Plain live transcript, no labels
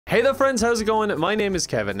Hey there friends, how's it going? My name is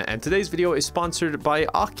Kevin and today's video is sponsored by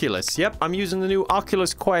Oculus. Yep, I'm using the new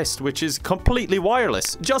Oculus Quest, which is completely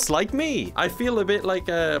wireless, just like me. I feel a bit like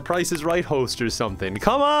a Price is Right host or something.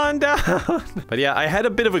 Come on down. But yeah, I had a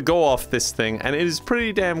bit of a go off this thing and it is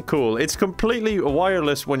pretty damn cool. It's completely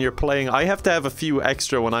wireless when you're playing. I have to have a few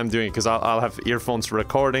extra when I'm doing it because I'll have earphones for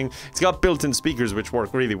recording. It's got built-in speakers which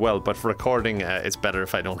work really well, but for recording it's better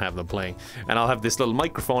if I don't have them playing. And I'll have this little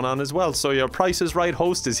microphone on as well, so your Price is Right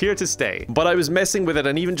host is here to stay. But I was messing with it,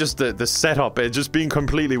 and even just the setup, it just being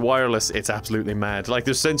completely wireless, it's absolutely mad. Like,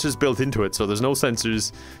 there's sensors built into it, so there's no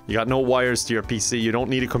sensors, you got no wires to your PC, you don't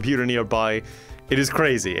need a computer nearby. It is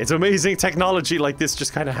crazy. It's amazing technology like this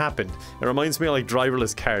just kind of happened. It reminds me of like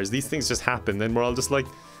driverless cars. These things just happen, then we're all just like,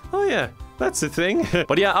 oh yeah, that's a thing.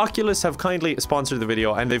 But yeah, Oculus have kindly sponsored the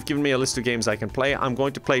video and they've given me a list of games I can play. I'm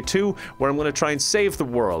going to play 2 where I'm going to try and save the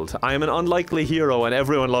world. I am an unlikely hero and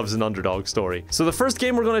everyone loves an underdog story. So the first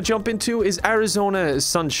game we're going to jump into is Arizona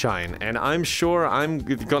Sunshine, and I'm sure I'm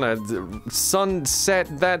gonna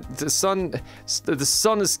sunset that the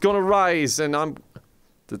sun is gonna rise, and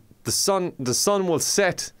the sun will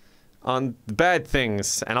set on bad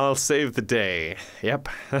things, and I'll save the day. Yep.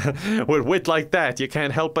 With wit like that, you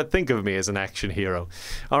can't help but think of me as an action hero.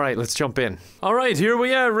 Alright, let's jump in. Alright, here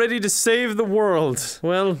we are, ready to save the world.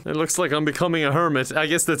 Well, it looks like I'm becoming a hermit. I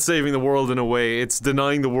guess that's saving the world in a way. It's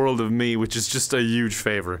denying the world of me, which is just a huge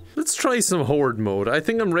favor. Let's try some horde mode. I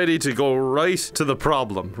think I'm ready to go right to the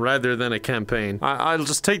problem, rather than a campaign. I'll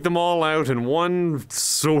just take them all out in one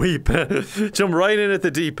sweep. Jump right in at the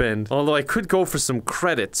deep end. Although I could go for some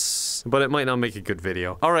credits, but it might not make a good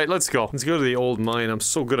video. Alright, let's go. Let's go to the old mine. I'm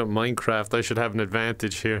so good at Minecraft, I should have an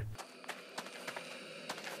advantage here.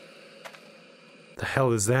 The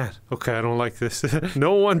hell is that? Okay, I don't like this.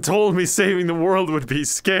 No one told me saving the world would be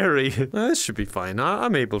scary. This should be fine.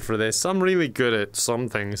 I'm able for this. I'm really good at some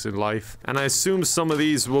things in life. And I assume some of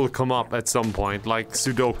these will come up at some point, like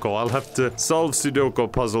Sudoku. I'll have to solve Sudoku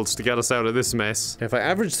puzzles to get us out of this mess. If I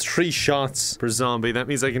average 3 shots per zombie, that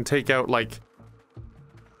means I can take out, like,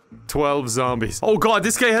 12 zombies. Oh god,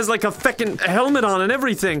 this guy has like a feckin' helmet on and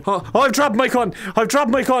everything. Oh, I've dropped my gun. I've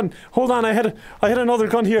dropped my gun. Hold on, I had another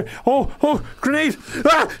gun here. Oh, grenade.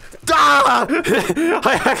 Ah! Ah!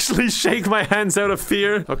 I actually shake my hands out of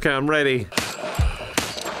fear. Okay, I'm ready.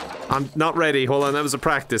 I'm not ready. Hold on, that was a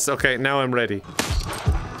practice. Okay, now I'm ready.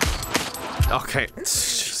 Okay.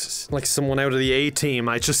 Like someone out of the A-team,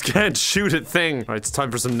 I just can't shoot at thing. Alright, it's time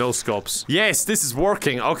for some no-scopes. Yes, this is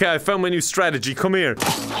working. Okay, I found my new strategy. Come here.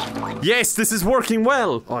 Yes, this is working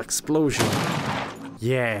well. Oh, explosion.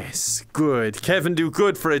 Yes, good. Kevin do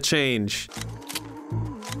good for a change.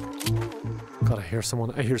 God, I hear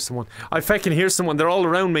someone. I hear someone. I fucking hear someone. They're all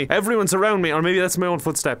around me. Everyone's around me. Or maybe that's my own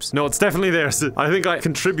footsteps. No, it's definitely theirs. I think I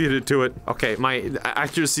contributed to it. Okay, my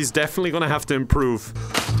accuracy's definitely gonna have to improve.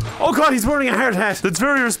 Oh god, he's wearing a hard hat. That's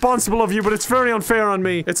very responsible of you, but it's very unfair on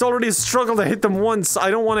me. It's already a struggle to hit them once.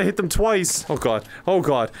 I don't want to hit them twice. Oh god. Oh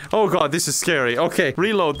god. Oh god, this is scary. Okay,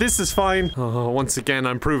 reload. This is fine. Oh, once again,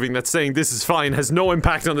 I'm proving that saying this is fine has no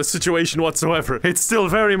impact on the situation whatsoever. It's still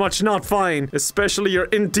very much not fine. Especially your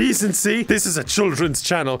indecency. This is a children's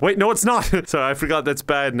channel. Wait, no, it's not. Sorry, I forgot that's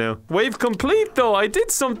bad now. Wave complete, though. I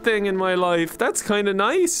did something in my life. That's kind of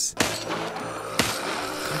nice.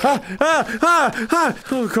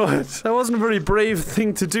 Oh god, that wasn't a very brave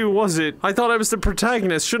thing to do, was it? I thought I was the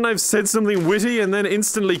protagonist. Shouldn't I have said something witty and then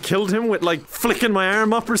instantly killed him with, like, flicking my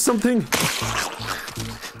arm up or something?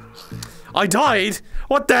 I died?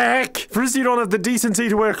 What the heck? First you don't have the decency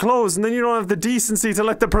to wear clothes, and then you don't have the decency to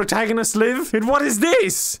let the protagonist live? And what is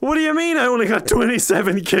this? What do you mean I only got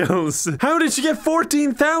 27 kills? How did you get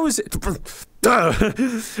 14,000?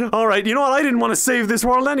 Alright, you know what? I didn't want to save this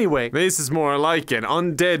world anyway. This is more like an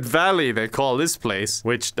undead valley, they call this place.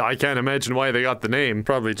 Which, I can't imagine why they got the name.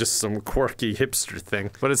 Probably just some quirky hipster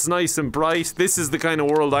thing. But it's nice and bright. This is the kind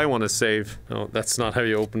of world I want to save. Oh, that's not how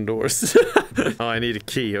you open doors. Oh, I need a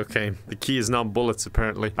key. Okay. The key is not bullets,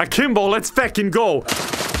 apparently. Akimbo, let's feckin' go!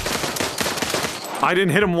 I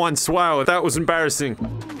didn't hit him once. Wow, that was embarrassing.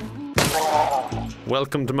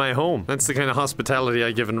 Welcome to my home. That's the kind of hospitality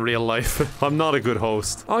I give in real life. I'm not a good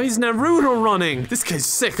host. Oh, he's Naruto running! This guy's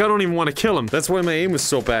sick, I don't even want to kill him. That's why my aim was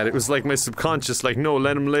so bad. It was like my subconscious, like, no,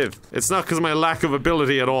 let him live. It's not because of my lack of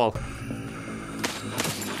ability at all.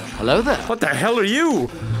 Hello there. What the hell are you?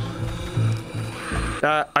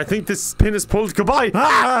 I think this pin is pulled. Goodbye!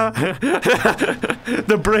 Ah!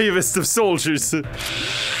 The bravest of soldiers.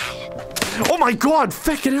 Oh my god,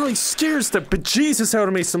 feckin' hell, he scares the bejesus out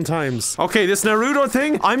of me sometimes. Okay, this Naruto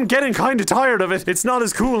thing, I'm getting kinda tired of it. It's not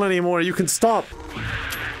as cool anymore, you can stop.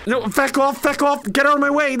 No, feck off, get out of my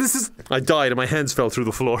way, this is... I died and my hands fell through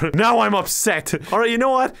the floor. Now I'm upset. Alright, you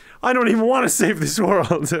know what? I don't even want to save this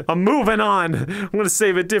world. I'm moving on. I'm gonna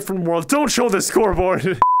save a different world. Don't show the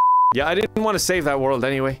scoreboard. Yeah, I didn't want to save that world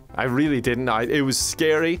anyway. I really didn't. It was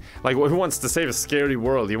scary. Like, who wants to save a scary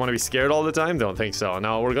world? You want to be scared all the time? Don't think so.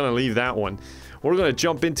 No, we're gonna leave that one. We're gonna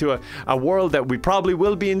jump into a world that we probably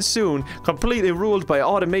will be in soon, completely ruled by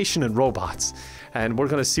automation and robots. And we're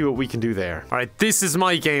gonna see what we can do there. Alright, this is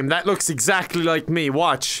my game. That looks exactly like me.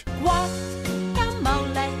 Watch.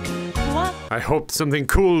 I hoped something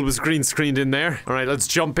cool was green screened in there. Alright, let's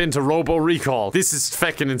jump into Robo Recall. This is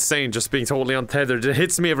feckin' insane, just being totally untethered. It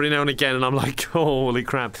hits me every now and again, and I'm like, holy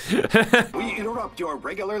crap. We interrupt your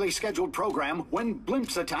regularly scheduled program when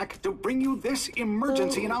blimps attack to bring you this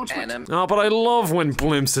emergency announcement. Oh, but I love when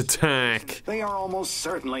blimps attack. They are almost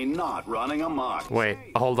certainly not running amok. Wait,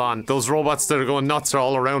 hold on. Those robots that are going nuts are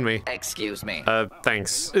all around me. Excuse me.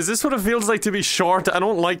 Thanks. Is this what it feels like to be short? I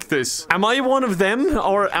don't like this. Am I one of them,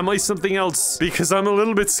 or am I something else? Because I'm a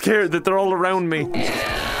little bit scared that they're all around me.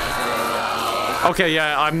 Okay,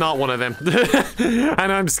 yeah, I'm not one of them.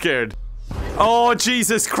 And I'm scared. Oh,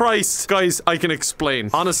 Jesus Christ. Guys, I can explain.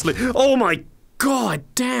 Honestly. Oh my God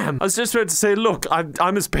damn. I was just about to say, look,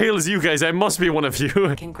 I'm as pale as you guys. I must be one of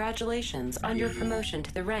you. Congratulations on your promotion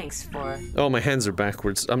to the ranks for... Oh, my hands are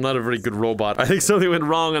backwards. I'm not a very good robot. I think something went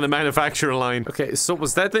wrong on the manufacturing line. Okay, so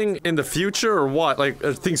was that thing in the future or what? Like,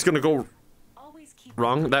 are things gonna go...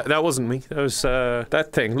 wrong? That wasn't me. That was, that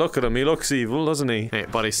thing. Look at him. He looks evil, doesn't he? Hey,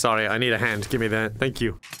 buddy, sorry. I need a hand. Give me that. Thank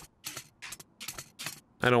you.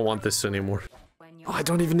 I don't want this anymore. Oh, I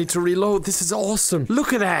don't even need to reload. This is awesome.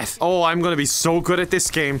 Look at that. Oh, I'm gonna be so good at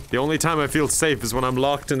this game. The only time I feel safe is when I'm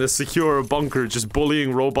locked in a secure bunker just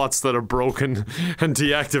bullying robots that are broken and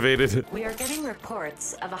deactivated. We are getting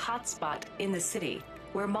reports of a hotspot in the city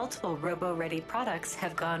where multiple robo-ready products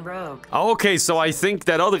have gone rogue. Okay, so I think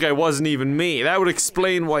that other guy wasn't even me. That would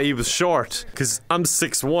explain why he was short. Because I'm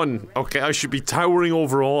 6'1". Okay, I should be towering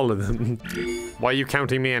over all of them. Why are you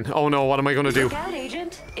counting me in? Oh no, what am I gonna do? Look out,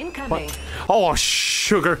 Agent. Incoming. What? Oh,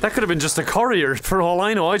 sugar. That could have been just a courier. For all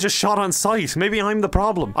I know, I just shot on sight. Maybe I'm the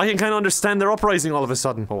problem. I can kind of understand their uprising all of a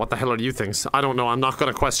sudden. Well, what the hell are you things? I don't know. I'm not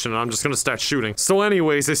gonna question it. I'm just gonna start shooting. So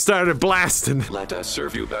anyways, I started blasting. Let us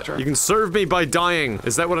serve you better. You can serve me by dying.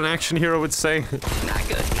 Is that what an action hero would say? Not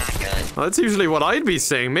good, not good. Well, that's usually what I'd be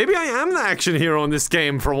saying. Maybe I am the action hero in this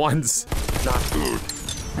game for once. Not good.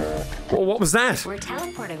 Oh, what was that? We're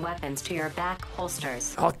teleporting weapons to your back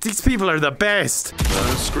holsters. Oh, these people are the best.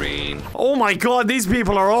 On screen. Oh my God, these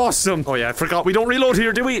people are awesome. Oh yeah, I forgot. We don't reload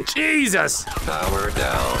here, do we? Jesus. Power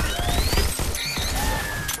down.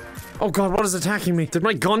 Oh God, what is attacking me? Did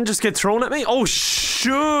my gun just get thrown at me? Oh,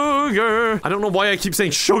 sugar. I don't know why I keep saying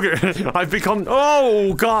sugar. I've become,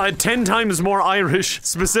 oh God, 10 times more Irish.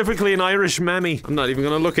 Specifically an Irish mammy. I'm not even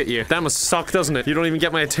gonna look at you. That must suck, doesn't it? You don't even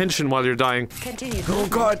get my attention while you're dying. Continue. Oh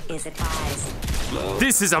God. Is advised.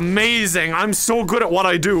 This is amazing. I'm so good at what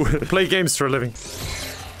I do. Play games for a living.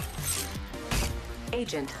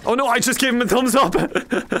 Agent. Oh no, I just gave him a thumbs up.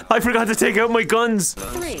 I forgot to take out my guns.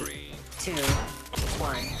 3, 2,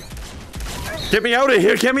 1. Get me out of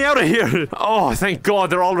here, get me out of here! Oh, thank God,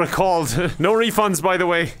 they're all recalled. No refunds, by the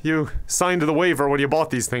way. You signed the waiver when you bought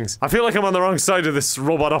these things. I feel like I'm on the wrong side of this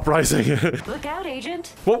robot uprising. Look out,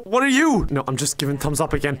 Agent. What are you? No, I'm just giving thumbs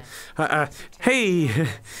up again. Hey.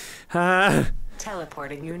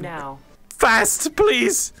 Teleporting you now. Fast,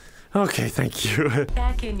 please! Okay, thank you.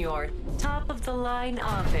 Back in your top-of-the-line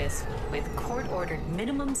office with court-ordered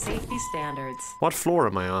minimum safety standards. What floor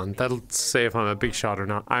am I on? That'll say if I'm a big shot or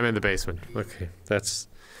not. I'm in the basement. Okay, that's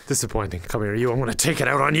disappointing. Come here, you. I'm gonna take it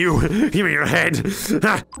out on you. Give me your head.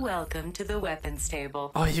 Welcome to the weapons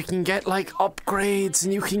table. Oh, you can get, like, upgrades,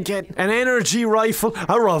 and you can get an energy rifle,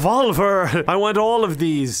 a revolver. I want all of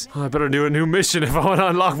these. Oh, I better do a new mission if I want to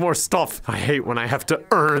unlock more stuff. I hate when I have to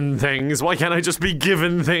earn things. Why can't I just be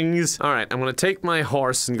given things? Alright, I'm gonna take my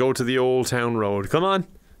horse and go to the Old Town Road. Come on.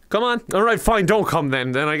 Come on. Alright, fine, don't come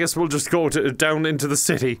then. Then I guess we'll just go down into the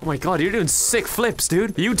city. Oh my God, you're doing sick flips,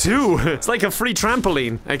 dude. You too. It's like a free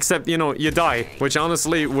trampoline. Except, you know, you die. Which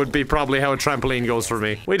honestly would be probably how a trampoline goes for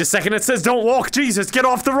me. Wait a second, it says don't walk. Jesus, get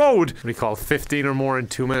off the road. What do you call 15 or more in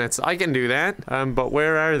 2 minutes? I can do that. But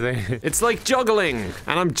where are they? It's like juggling.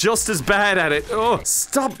 And I'm just as bad at it. Oh,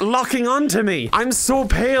 stop locking onto me. I'm so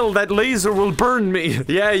pale that laser will burn me.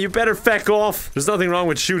 Yeah, you better feck off. There's nothing wrong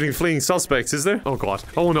with shooting fleeing suspects, is there? Oh God.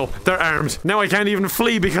 Oh no. They're armed. Now I can't even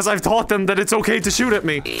flee because I've taught them that it's okay to shoot at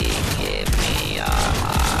me. Give me your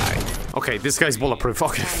heart. Okay, this guy's bulletproof.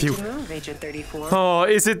 Okay, phew. Move, Agent 34. Oh,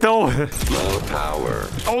 is it though? Low power.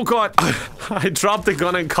 Oh god. I dropped the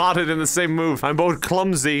gun and caught it in the same move. I'm both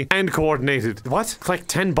clumsy and coordinated. What? Like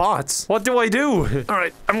 10 bots. What do I do?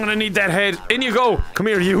 Alright, I'm gonna need that head. In you go. Come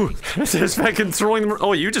here, you. There's fucking throwing them.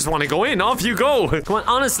 Oh, you just want to go in. Off you go. Come on,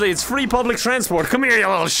 honestly, it's free public transport. Come here, you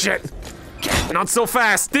little shit. Not so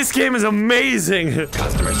fast. This game is amazing.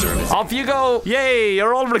 Customer service. Off you go. Yay,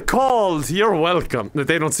 you're all recalled. You're welcome.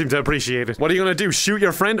 They don't seem to appreciate it. What are you gonna do? Shoot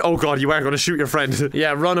your friend? Oh god, you are gonna shoot your friend.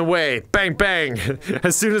 Yeah, run away. Bang, bang.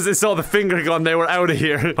 As soon as they saw the finger gun, they were out of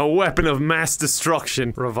here. A weapon of mass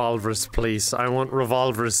destruction. Revolvers, please. I want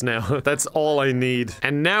revolvers now. That's all I need.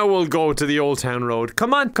 And now we'll go to the Old Town Road.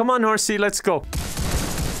 Come on, horsey, let's go.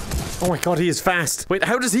 Oh my god, he is fast. Wait,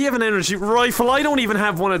 how does he have an energy rifle? I don't even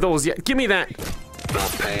have one of those yet. Give me that.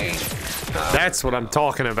 The pain. That's what I'm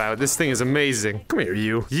talking about. This thing is amazing. Come here,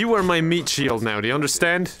 you. You are my meat shield now, do you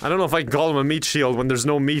understand? I don't know if I can call him a meat shield when there's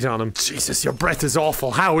no meat on him. Jesus, your breath is awful.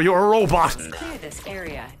 How? You're a robot. Clear this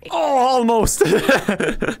area. Oh, almost.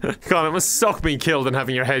 God, it must suck being killed and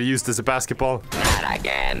having your head used as a basketball. Not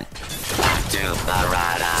again. To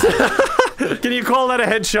Parada. Can you call that a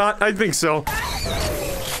headshot? I think so.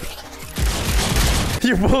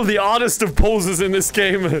 You pull the oddest of poses in this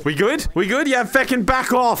game. We good? We good? Yeah, feckin'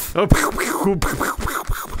 back off.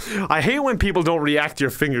 I hate when people don't react to your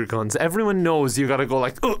finger guns. Everyone knows you gotta go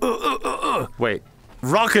like, Wait.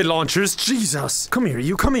 Rocket launchers? Jesus. Come here,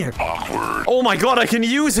 you. Come here. Awkward. Oh my god, I can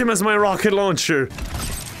use him as my rocket launcher.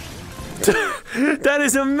 That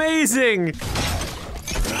is amazing.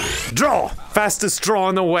 Draw. Fastest draw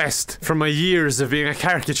in the West from my years of being a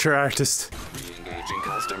caricature artist. Re-engaging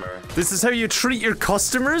customer. This is how you treat your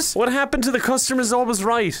customers? What happened to the customer's always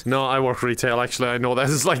right? No, I work retail, actually. I know that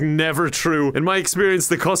is like never true. In my experience,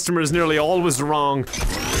 the customer is nearly always wrong.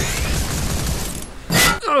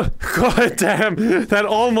 God damn, that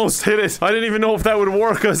almost hit it. I didn't even know if that would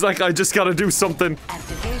work. I was like, I just gotta do something.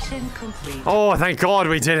 Activation complete. Oh, thank God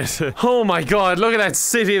we did it. Oh my God, look at that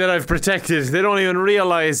city that I've protected. They don't even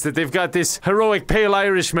realize that they've got this heroic pale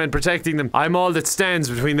Irishman protecting them. I'm all that stands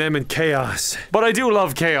between them and chaos. But I do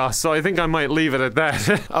love chaos, so I think I might leave it at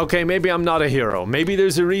that. Okay, maybe I'm not a hero. Maybe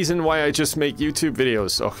there's a reason why I just make YouTube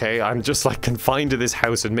videos, okay? I'm just like confined to this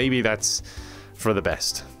house and maybe that's for the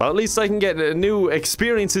best. Well, at least I can get new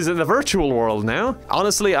experiences in the virtual world now.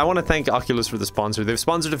 Honestly, I want to thank Oculus for the sponsor. They've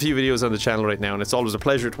sponsored a few videos on the channel right now, and it's always a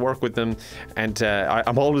pleasure to work with them. And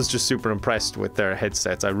I'm always just super impressed with their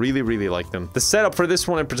headsets. I really, really like them. The setup for this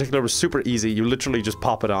one in particular was super easy. You literally just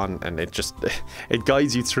pop it on, and it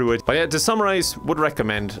guides you through it. But yeah, to summarize, would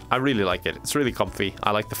recommend. I really like it. It's really comfy. I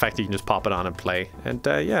like the fact that you can just pop it on and play. And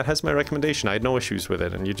yeah, it has my recommendation. I had no issues with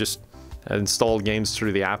it, and you just install games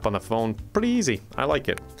through the app on the phone. Pretty easy. I like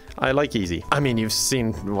it. I like easy. I mean, you've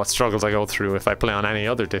seen what struggles I go through if I play on any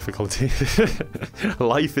other difficulty.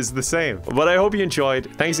 Life is the same. But I hope you enjoyed.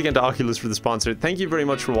 Thanks again to Oculus for the sponsor. Thank you very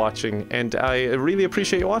much for watching, and I really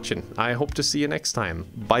appreciate you watching. I hope to see you next time.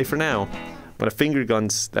 Bye for now. But a finger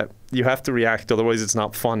guns that you have to react, otherwise it's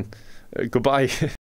not fun. Goodbye.